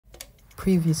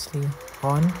Previously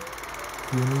on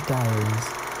Uni Diaries.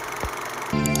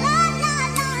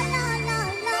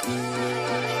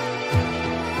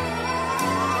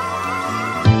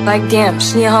 Like damn,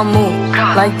 she in her mood.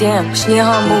 Like damn, she in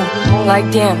her mood.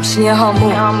 Like damn, she in her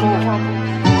mood.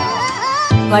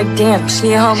 Like damn,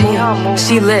 she in her mood.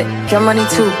 She lit, get money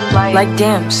too. Like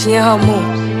damn, she in her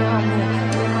mood.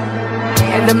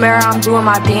 In the mirror, I'm doing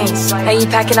my dance. Ain't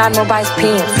packing out nobody's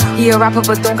pants. He a rapper,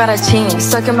 but don't got a chance.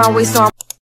 Sucking my waist, so I'm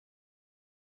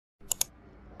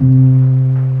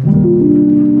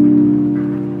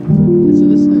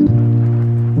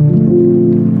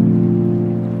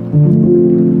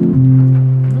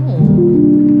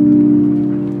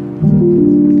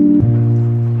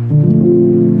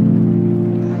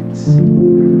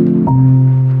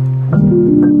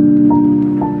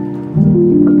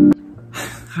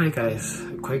Hi guys,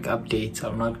 quick update.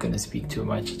 I'm not gonna speak too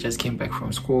much. Just came back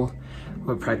from school.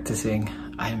 We're practicing.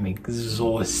 I'm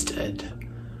exhausted.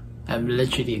 I'm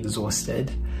literally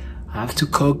exhausted. I have to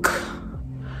cook.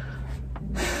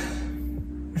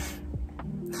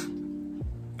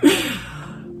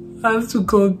 I have to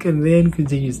cook and then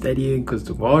continue studying because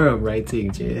tomorrow I'm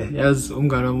writing. Yes, I'm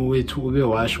gonna move to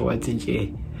wash what's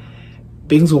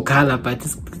things will color, but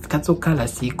it's color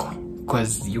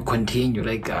because you continue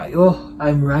like oh,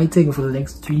 I'm writing for the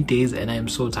next 3 days and I'm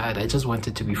so tired. I just want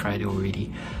it to be Friday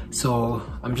already, so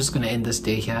I'm just gonna end this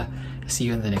day here. See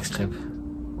you in the next clip.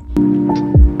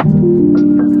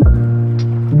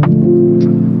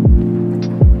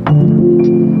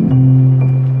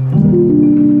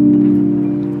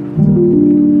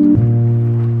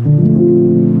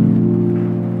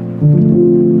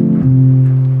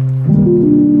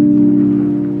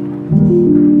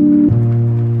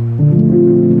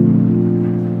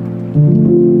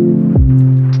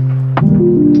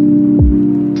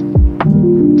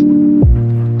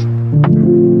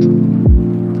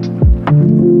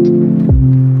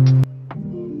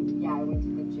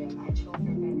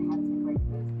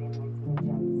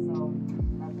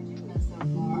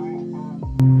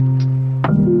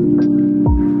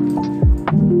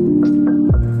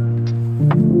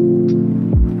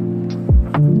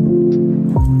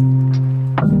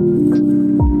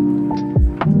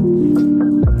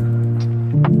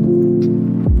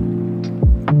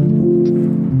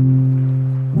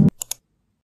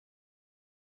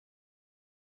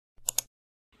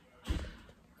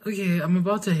 Okay, I'm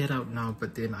about to head out now,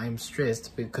 but then I'm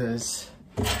stressed because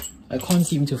I can't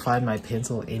seem to find my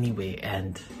pencil anyway,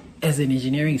 and as an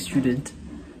engineering student,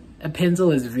 a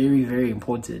pencil is very, very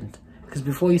important because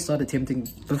before you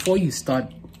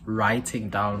start writing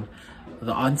down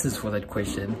the answers for that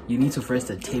question, you need to first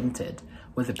attempt it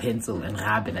with a pencil and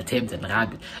attempt and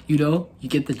rub it. You know, you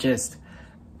get the gist.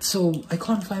 So I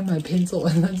can't find my pencil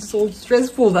and that's so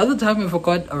stressful. The other time I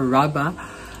forgot a rubber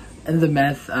and the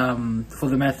math for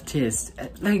the math test.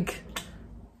 Like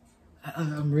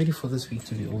I'm ready for this week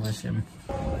to be over, Shem.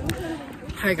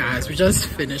 Hi guys, we just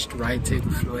finished writing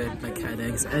fluid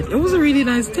mechanics and it was a really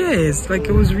nice test. Like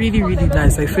it was really, really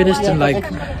nice. I finished in like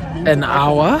an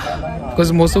hour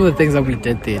because most of the things that we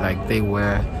did there, like they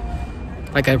were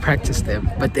like I practiced them,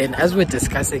 but then as we're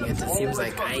discussing it, it seems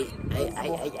like I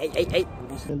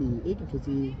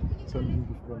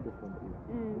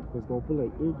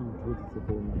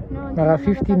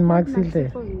 15 marks in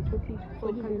there.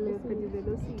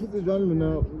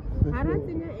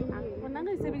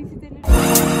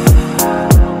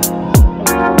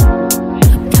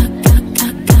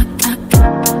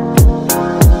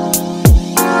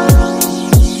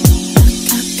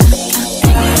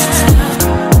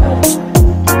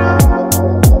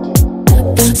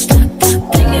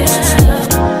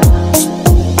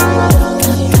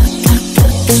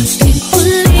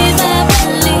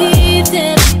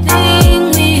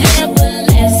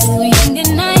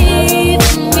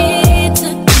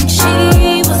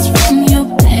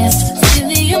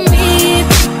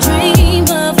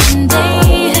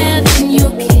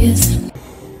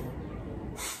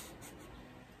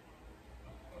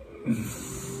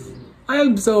 I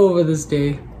am so over this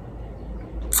day.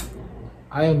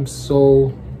 I am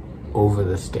so over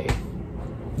this day.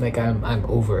 Like I'm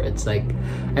over it. It's like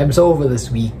I'm so over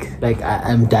this week. Like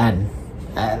I'm done.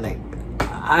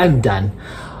 I'm done.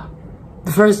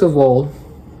 First of all,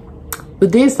 the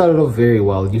day started off very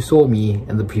well. You saw me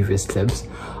in the previous clips.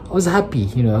 I was happy,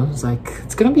 you know. I was like,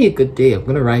 it's gonna be a good day. I'm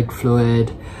gonna write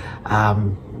fluid.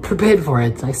 Prepared for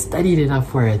it. I studied enough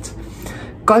for it.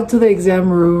 Got to the exam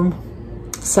room,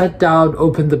 sat down,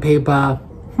 opened the paper.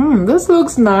 This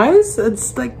looks nice.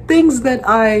 It's like things that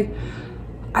I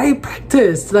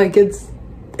practiced. Like it's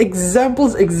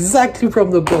examples exactly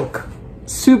from the book.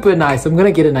 super nice. I'm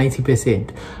gonna get a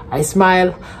 90%. I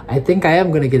smile. I think I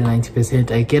am gonna get a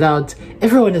 90%. I get out.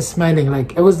 Everyone is smiling.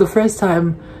 Like, it was the first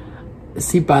time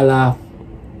Sipala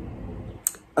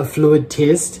a fluid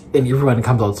test and everyone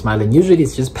comes out smiling. Usually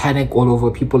it's just panic all over.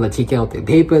 People are taking out their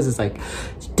papers. It's like,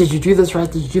 did you do this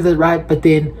right? Did you do that right? But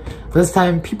then this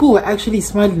time people were actually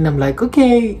smiling. I'm like,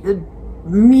 okay, it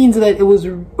means that it was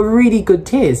a really good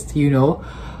test, you know.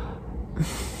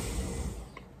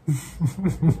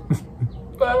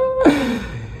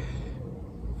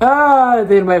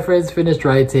 Then my friends finished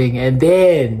writing, and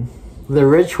then the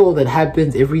ritual that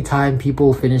happens every time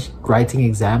people finish writing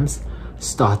exams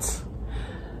starts.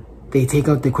 They take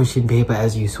out the question paper,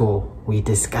 as you saw. We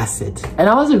discuss it. And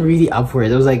I wasn't really up for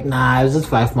it. I was like, nah, it was just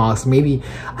 5 marks. Maybe,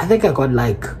 I think I got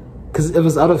like, because it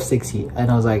was out of 60. And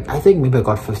I was like, I think maybe I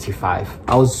got 55.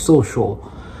 I was so sure.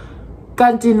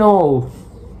 Can't you know?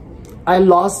 I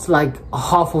lost like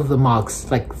half of the marks.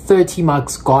 Like 30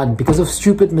 marks gone because of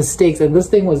stupid mistakes. And this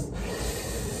thing was...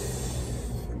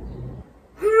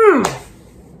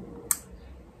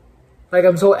 Like,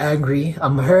 I'm so angry.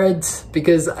 I'm hurt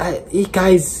because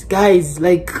guys,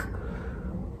 like,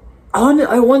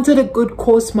 I wanted a good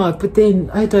course mark, but then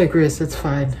I digress. It's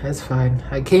fine. It's fine.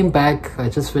 I came back. I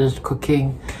just finished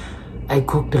cooking. I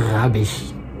cooked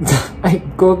rubbish. I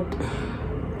cooked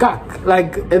kak.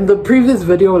 Like, in the previous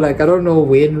video, like, I don't know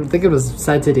when. I think it was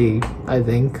Saturday, I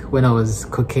think, when I was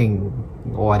cooking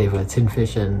or whatever, tin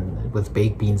fish and with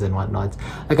baked beans and whatnot.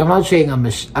 Like, I'm not saying I'm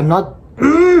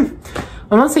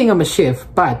not saying I'm a chef,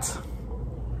 but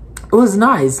it was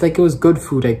nice. Like, it was good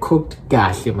food. I cooked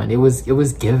gash, man. It was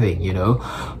giving, you know.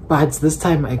 But this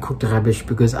time I cooked rubbish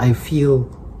because I feel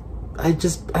I'm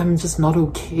just not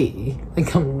okay.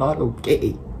 Like, I'm not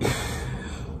okay.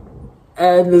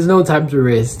 And there's no time to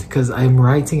rest because I'm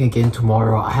writing again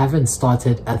tomorrow. I haven't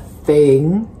started a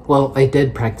thing. Well, I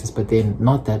did practice, but then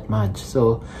not that much.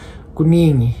 So,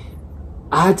 kuningi,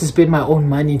 I had to spend my own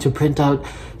money to print out.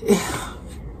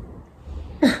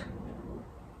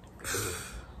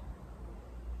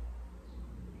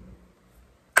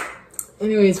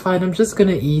 Anyway, it's fine. I'm just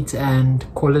gonna eat and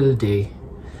call it a day.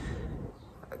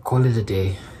 Call it a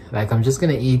day. Like, I'm just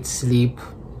gonna eat, sleep,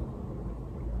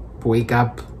 wake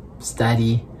up,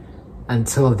 study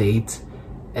until late,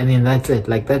 and then that's it.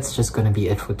 Like, that's just gonna be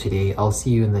it for today. I'll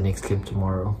see you in the next clip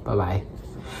tomorrow. Bye bye.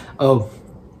 Oh,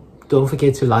 don't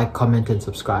forget to like, comment, and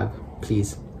subscribe,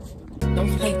 please. Don't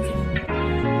play with me.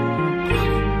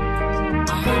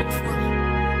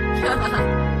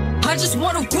 I just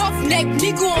want a roughneck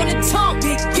nigga on the tongue.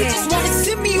 You just wanna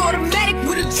send me automatic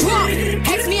with a drum.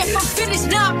 Ask me if I'm finished,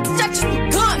 nah, I just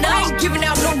begun. I ain't giving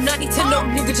out no money to no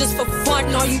nigga just for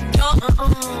fun. Are you dumb?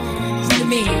 The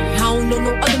man, I don't know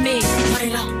no other man.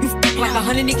 You f like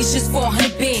 100 niggas just for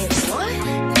 100 bands. I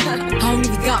don't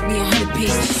even got me 100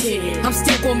 bands. I'm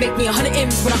still gonna make me 100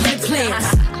 M's with 100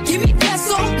 plans. Give me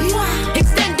peso,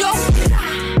 extendo.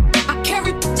 I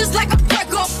carry just like a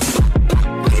Prego.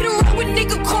 Get around with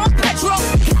nigga called Petro.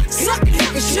 Suck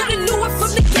nigga, shoulda knew it from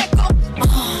the get-go.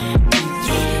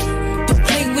 Yeah. Don't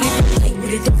play with it, don't play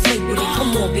with it, don't play with it.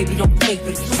 Come on, baby, don't play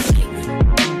with it.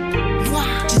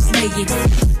 Just lay it.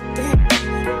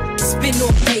 Spin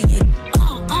or play it.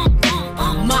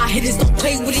 My hitters don't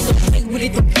play with it, don't play with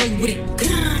it, don't play with it.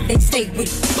 They stay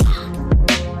with it.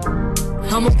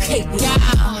 I'm okay with it.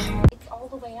 It's all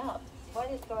the way up. What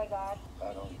is going on?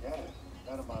 I don't get it.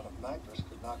 That amount of nitrous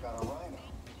could knock out a rhino.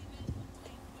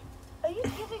 Are you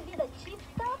giving me the cheap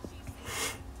stuff?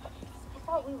 I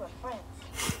thought we were friends.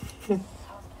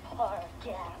 Subpar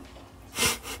gas.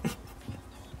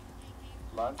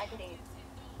 Lunch? I could eat.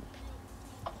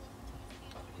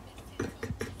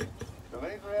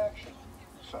 Delayed reaction.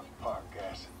 Subpar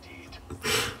gas indeed.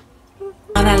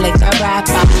 On a lick, I rap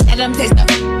out. Let them taste the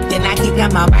then I keep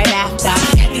them out right after.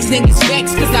 These niggas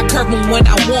vex, cause I curve them when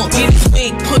I want. Get his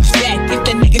wing pushed back if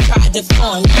the nigga tried to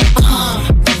fall.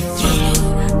 Yeah.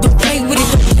 Don't play with it,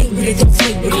 don't play with it, don't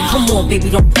play with it. Come on, baby,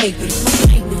 don't play with it. Don't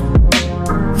play with it.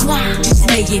 Just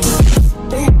lay it.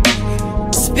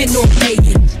 Spin or play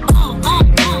it.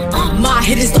 My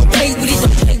hitters don't play with it,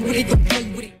 don't play with it, don't play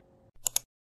with it.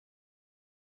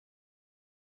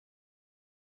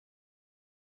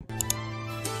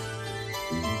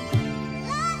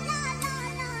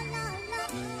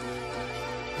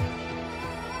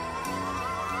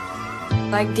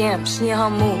 Like damn, she in her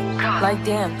mood. Like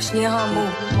damn, she in her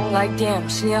mood. Like damn,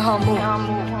 she in her mood.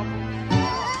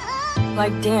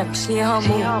 Like damn, she in her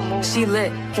mood. She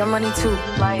lit, get money too.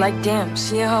 Like damn,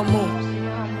 she in her mood.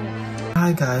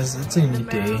 Hi guys, it's a new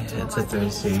day. It's a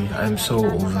Thursday. I'm so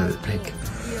over it. Like,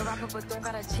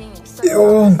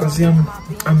 Yo, cause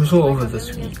I'm so over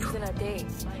this week.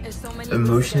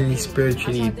 Emotionally,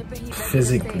 spiritually,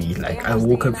 physically. Like, I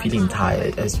woke up feeling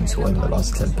tired, as you saw in the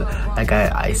last clip. Like,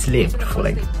 I slept for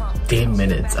like 10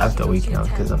 minutes after waking up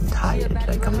because I'm tired.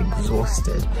 Like, I'm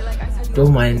exhausted.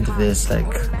 Don't mind this,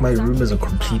 like, my room is a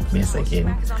complete mess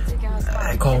again.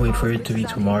 I can't wait for it to be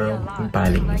tomorrow.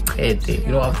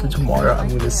 You know, after tomorrow I'm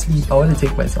gonna sleep. I want to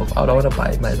take myself out. I want to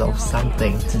buy myself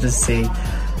something to just say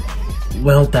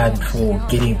well done for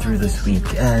getting through this week.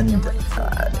 And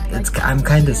I'm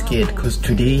kind of scared because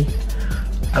today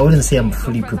I wouldn't say I'm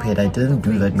fully prepared. I didn't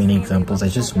do that many examples. I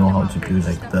just know how to do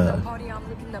like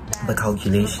the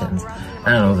calculations.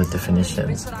 I don't know the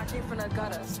definitions.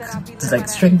 It's like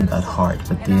strength not hard,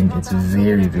 but then it's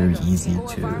very, very easy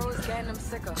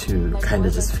to kind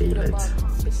of just fail it.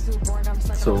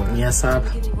 So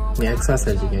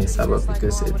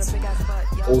because it's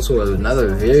also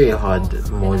another very hard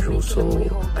module. So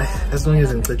as long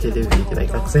as I'm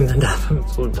like I'm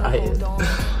so tired.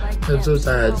 I'm so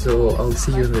tired. So I'll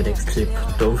see you in the next clip.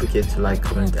 Don't forget to like,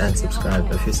 comment and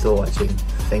subscribe if you're still watching.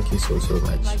 Thank you so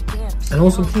much. And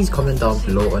also please comment down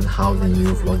below on how the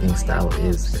new vlogging style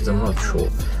is, because I'm not sure.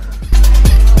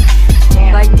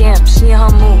 Like damn, she in her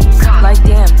mood. Like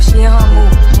damn, she in her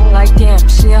mood. Like damn,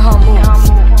 she in her mood.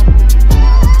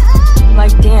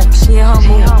 Like damn, she in her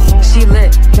mood. She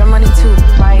lit, your money too.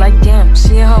 Like damn,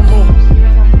 she in her mood.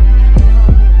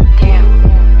 Damn.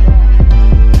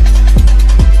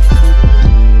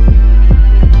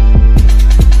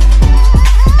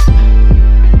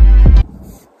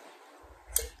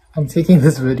 I'm taking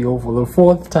this video for the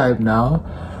 4th time now.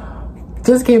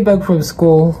 Just came back from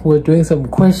school. We're doing some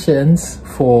questions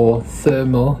for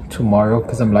thermal tomorrow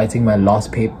because I'm writing my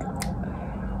last paper.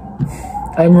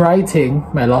 I'm writing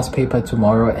my last paper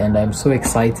tomorrow and I'm so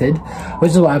excited,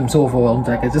 which is why I'm so overwhelmed.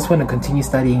 Like, I just want to continue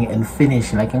studying and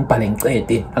finish. Like, when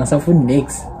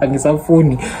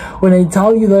I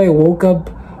tell you that I woke up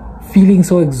feeling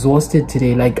so exhausted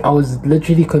today, like I was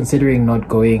literally considering not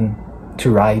going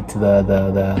to write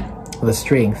the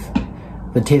strength,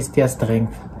 the test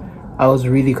strength. I was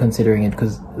really considering it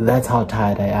because that's how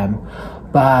tired I am.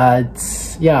 But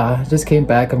yeah, I just came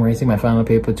back. I'm writing my final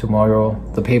paper tomorrow.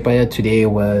 The paper today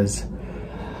was,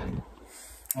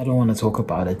 I don't want to talk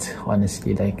about it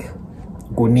honestly. Like,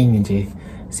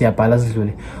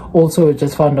 also I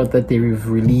just found out that they've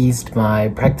released my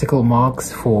practical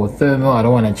marks for thermal. I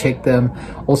don't want to check them.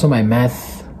 Also my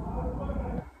math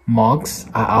marks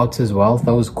are out as well.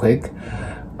 That was quick.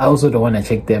 I also don't want to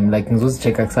check them. Like,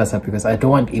 check because I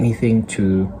don't want anything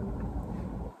to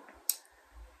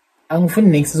and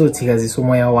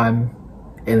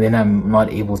then I'm not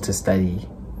able to study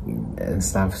and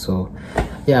stuff. So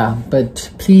yeah, but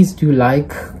please do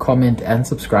like, comment and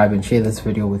subscribe and share this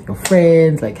video with your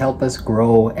friends. Like, help us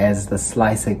grow as the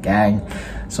Slicer gang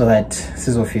so that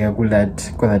Sizofia will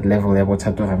that level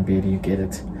you get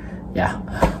it. Yeah,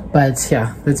 but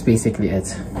yeah, that's basically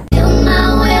it.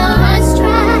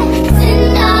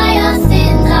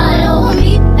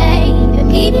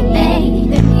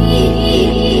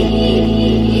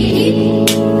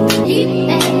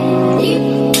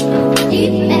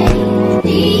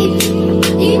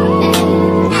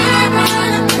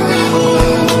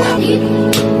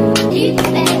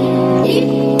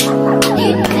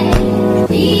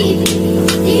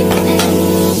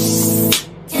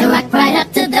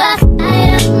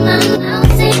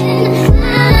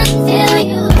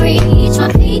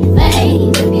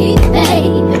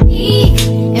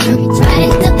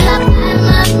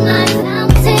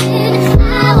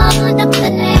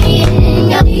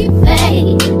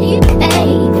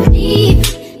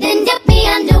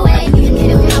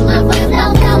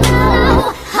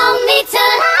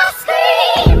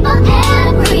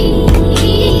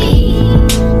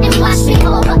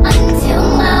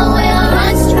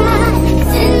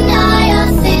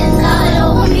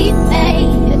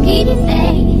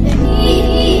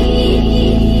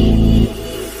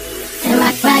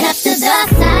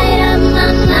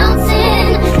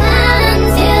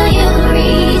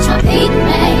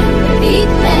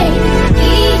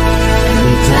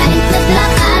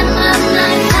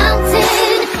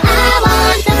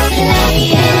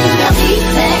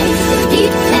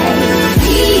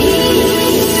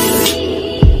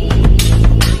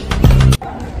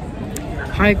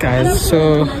 Hi guys,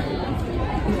 so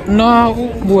now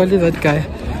what is that guy?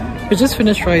 We just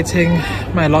finished writing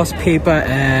my last paper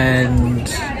and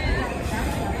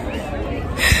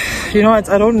you know what,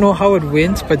 I don't know how it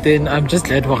went, but then I'm just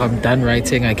glad when I'm done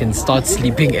writing I can start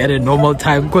sleeping at a normal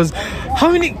time, because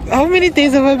how many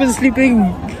days have I been sleeping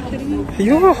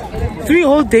Yo, 3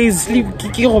 whole days sleep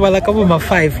like I'm on my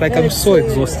 5. Like I'm so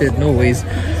exhausted, no ways.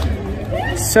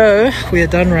 So we are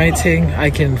done writing. I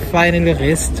can finally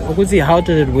rest. How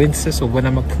did it went? So when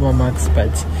I'm a marks,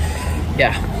 but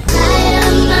yeah.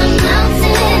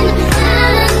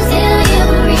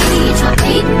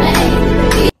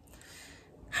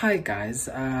 Hi guys,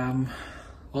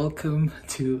 welcome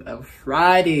to a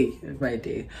Friday of my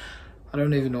day. I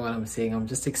don't even know what I'm saying. I'm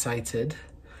just excited.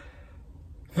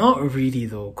 Not really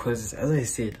though, because as I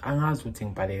said, I'm not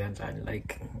waiting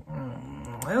like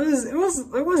it was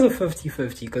a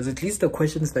 50-50, because at least the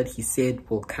questions that he said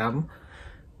will come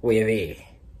were there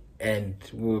and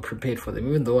we were prepared for them,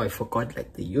 even though I forgot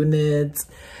like the units.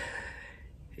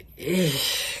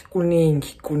 Kuning.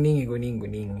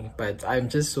 But I'm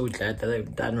just so glad that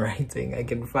I'm done writing. I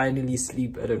can finally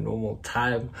sleep at a normal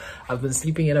time. I've been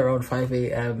sleeping at around 5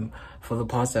 a.m. for the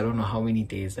past I don't know how many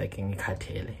days. Like I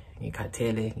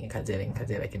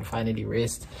can finally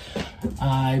rest.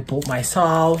 I bought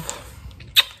myself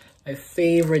my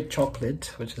favorite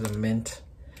chocolate, which is a mint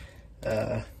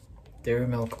dairy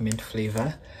milk mint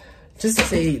flavor, just to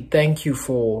say thank you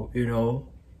for, you know,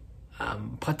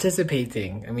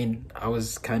 participating. I mean, I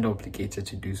was kind of obligated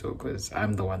to do so because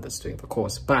I'm the one that's doing the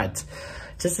course, but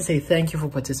just to say thank you for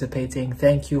participating,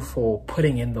 thank you for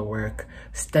putting in the work,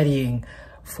 studying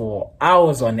for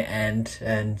hours on end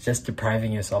and just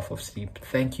depriving yourself of sleep.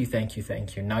 Thank you.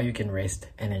 Now you can rest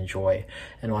and enjoy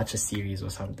and watch a series or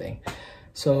something.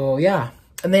 So yeah,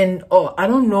 and then I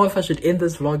don't know if I should end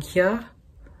this vlog here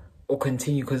or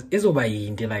continue, because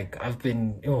like I've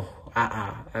been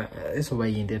it's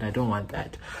and I don't want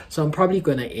that. So I'm probably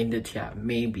gonna end it here,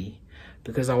 maybe,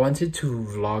 because I wanted to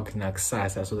vlog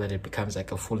nakusasa so that it becomes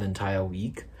like a full entire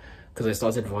week, because I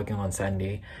started vlogging on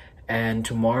Sunday, and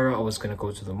tomorrow I was gonna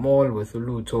go to the mall with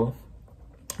Uluto,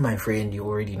 my friend, you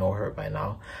already know her by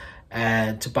now,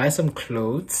 and to buy some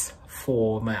clothes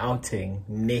for my outing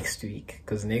next week,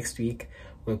 because next week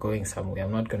we're going somewhere.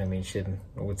 I'm not gonna mention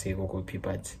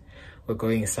but we're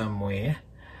going somewhere.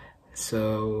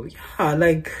 So yeah,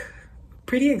 like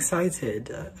pretty excited.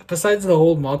 Besides the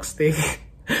whole marks thing,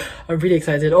 I'm pretty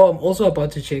excited. I'm also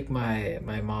about to check my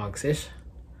marks.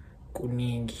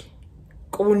 Kuning.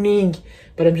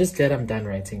 But I'm just glad I'm done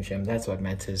writing, Shem. That's what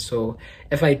matters. So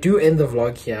if I do end the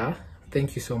vlog here,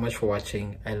 thank you so much for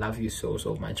watching. I love you so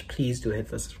much. Please do hit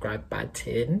the subscribe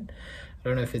button. I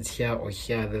don't know if it's here or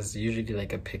here. There's usually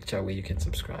like a picture where you can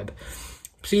subscribe.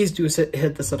 Please do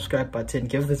hit the subscribe button.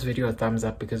 Give this video a thumbs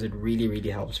up because it really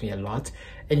helps me a lot,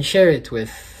 and share it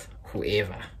with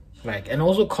whoever. Like, and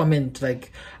also comment.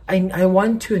 Like, I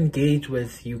want to engage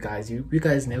with you guys. You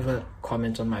guys never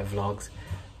comment on my vlogs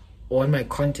or on my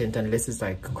content unless it's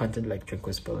like content like Drink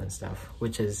Whisper and stuff,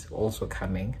 which is also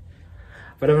coming.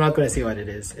 But I'm not gonna say what it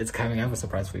is. It's coming. I have a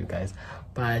surprise for you guys.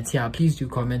 But yeah, please do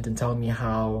comment and tell me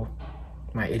how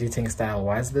my editing style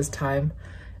was this time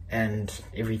and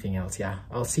everything else. Yeah,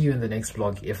 I'll see you in the next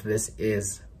vlog, if this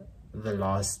is the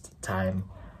last time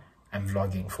I'm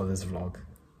vlogging for this vlog.